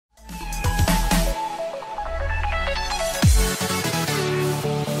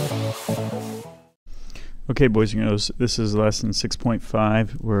Okay, boys and girls, this is lesson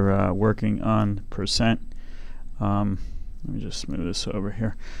 6.5. We're working on percent. Let me just move this over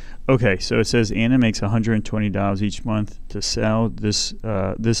here. Okay, so it says Anna makes $120 each month to sell. This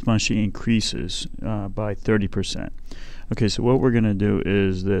month she increases by 30%. Okay, so what we're going to do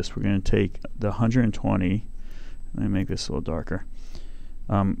is this. We're going to take the 120. Let me make this a little darker.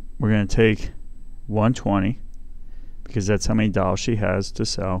 We're going to take 120 because that's how many dollars she has to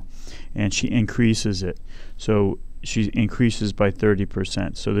sell, and she increases it. So she increases by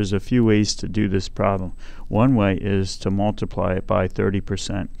 30%. So there's a few ways to do this problem. One way is to multiply it by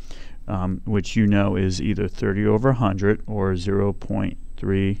 30%, which you know is either 30 over 100 or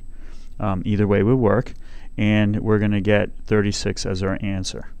 0.3. Either way would work, and we're going to get 36 as our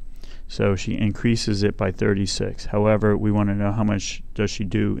answer. So she increases it by 36. However, we want to know how much does she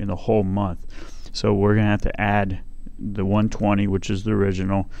do in the whole month. So we're going to have to add the 120, which is the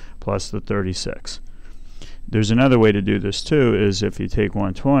original, plus the 36. There's another way to do this too, is if you take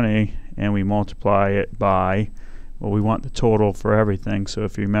 120 and we multiply it by, well, we want the total for everything. So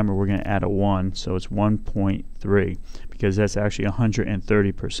if you remember, we're going to add a 1, so it's 1.3, because that's actually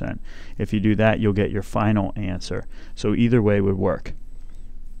 130%. If you do that, you'll get your final answer. So either way would work.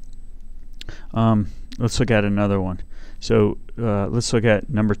 Let's look at another one. So let's look at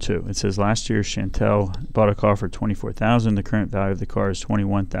number 2. It says last year Chantel bought a car for $24,000. The current value of the car is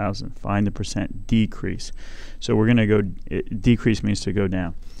 $21,000. Find the percent decrease. So we're going to go, decrease means to go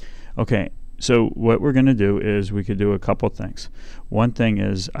down. Okay, so what we're going to do is we could do a couple things. One thing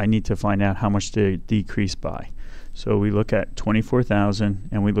is I need to find out how much to decrease by. So we look at 24,000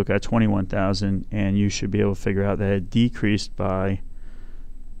 and we look at 21,000, and you should be able to figure out that it decreased by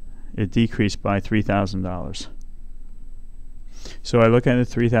 $3,000. So I look at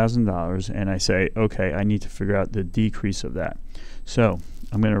the $3,000 and I say, okay, I need to figure out the decrease of that. So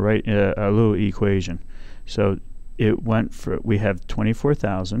I'm going to write a little equation. So it went for, we have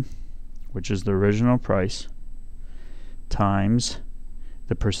 24,000, which is the original price, times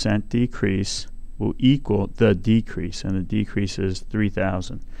the percent decrease will equal the decrease, and the decrease is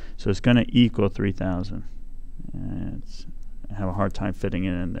 3,000. So it's going to equal 3,000. I have a hard time fitting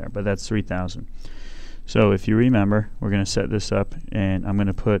it in there, but that's 3,000. So if you remember, we're going to set this up, and I'm going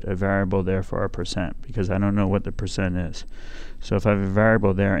to put a variable there for our percent because I don't know what the percent is. So if I have a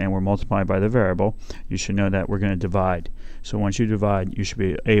variable there and we're multiplying by the variable, you should know that we're going to divide. So once you divide, you should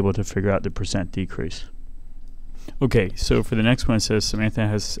be able to figure out the percent decrease. Okay, so for the next one, it says Samantha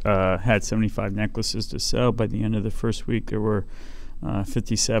has had 75 necklaces to sell. By the end of the first week, there were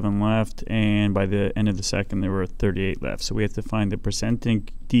 57 left, and by the end of the second there were 38 left. So we have to find the percent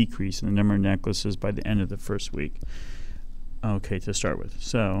decrease in the number of necklaces by the end of the first week. Okay, to start with.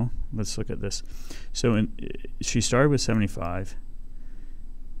 So let's look at this. So she started with 75.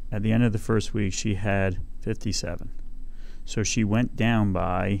 At the end of the first week she had 57. So she went down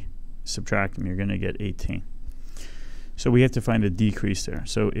by, subtract them, you're going to get 18. So we have to find the decrease there.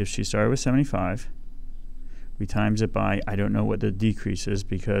 So if she started with 75, we times it by, I don't know what the decrease is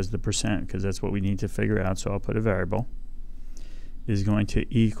because the percent, because that's what we need to figure out, so I'll put a variable, is going to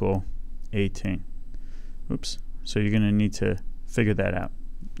equal 18. Oops. So you're going to need to figure that out.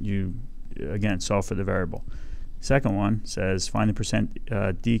 You, again, solve for the variable. Second one says find the percent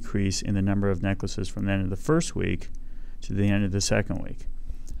decrease in the number of necklaces from the end of the first week to the end of the second week.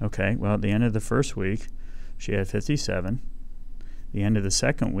 Okay, well, at the end of the first week, she had 57. The end of the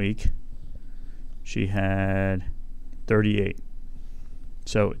second week, she had 38.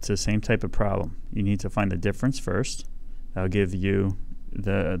 So it's the same type of problem. You need to find the difference first. That'll give you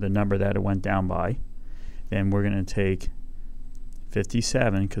the number that it went down by. Then we're going to take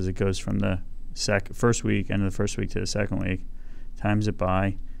 57, because it goes from the first week, end of the first week, to the second week, times it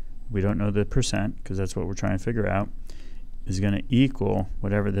by, we don't know the percent because that's what we're trying to figure out, is going to equal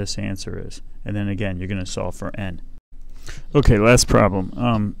whatever this answer is. And then again, you're going to solve for n. Okay, last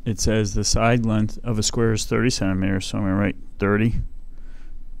problem. It says the side length of a square is 30 centimeters, so I'm going to write 30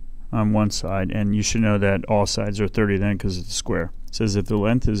 on one side, and you should know that all sides are 30 then because it's a square. It says if the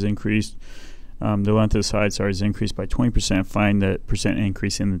length is increased, the length of the side is increased by 20%, find the percent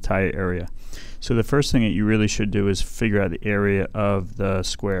increase in the entire area. So the first thing that you really should do is figure out the area of the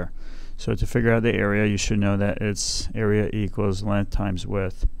square. So to figure out the area, you should know that it's area equals length times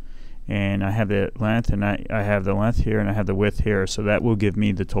width. And I have the length, and I have the length here, and I have the width here, so that will give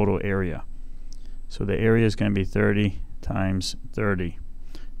me the total area. So the area is going to be 30 times 30.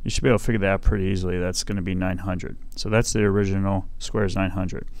 You should be able to figure that out pretty easily. That's going to be 900. So that's the original square is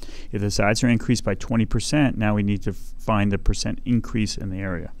 900. If the sides are increased by 20%, now we need to find the percent increase in the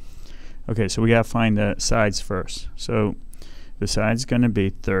area. Okay, so we got to find the sides first. So the side's going to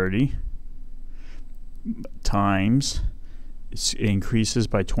be 30 times increases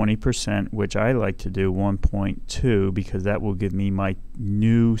by 20%, which I like to do 1.2 because that will give me my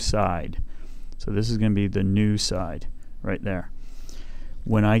new side. So this is going to be the new side right there.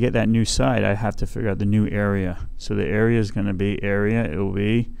 When I get that new side, I have to figure out the new area. So the area is going to be area. It will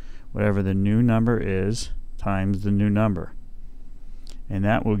be whatever the new number is times the new number. And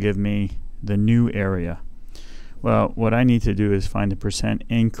that will give me the new area. Well, what I need to do is find the percent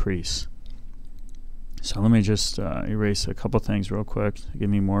increase. So let me just erase a couple things real quick to give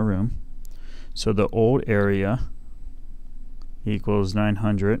me more room. So the old area equals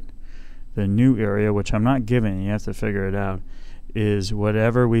 900. The new area, which I'm not giving, you have to figure it out, is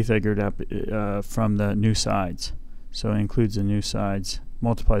whatever we figured out from the new sides. So it includes the new sides.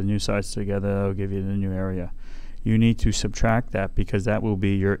 Multiply the new sides together, that will give you the new area. You need to subtract that because that will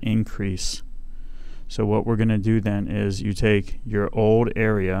be your increase. So what we're going to do then is you take your old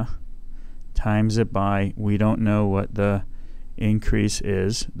area, times it by, we don't know what the increase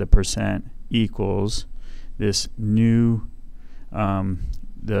is, the percent, equals this new,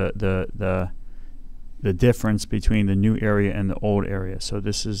 the difference between the new area and the old area. So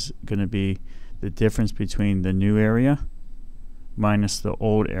this is going to be the difference between the new area minus the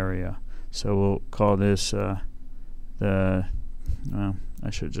old area. So we'll call this I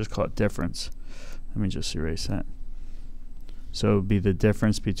should just call it difference. Let me just erase that. So it would be the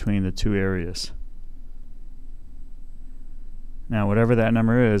difference between the two areas. Now whatever that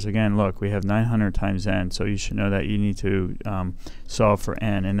number is, again, look, we have 900 times n, so you should know that you need to solve for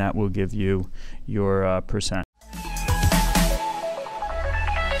n, and that will give you your percent.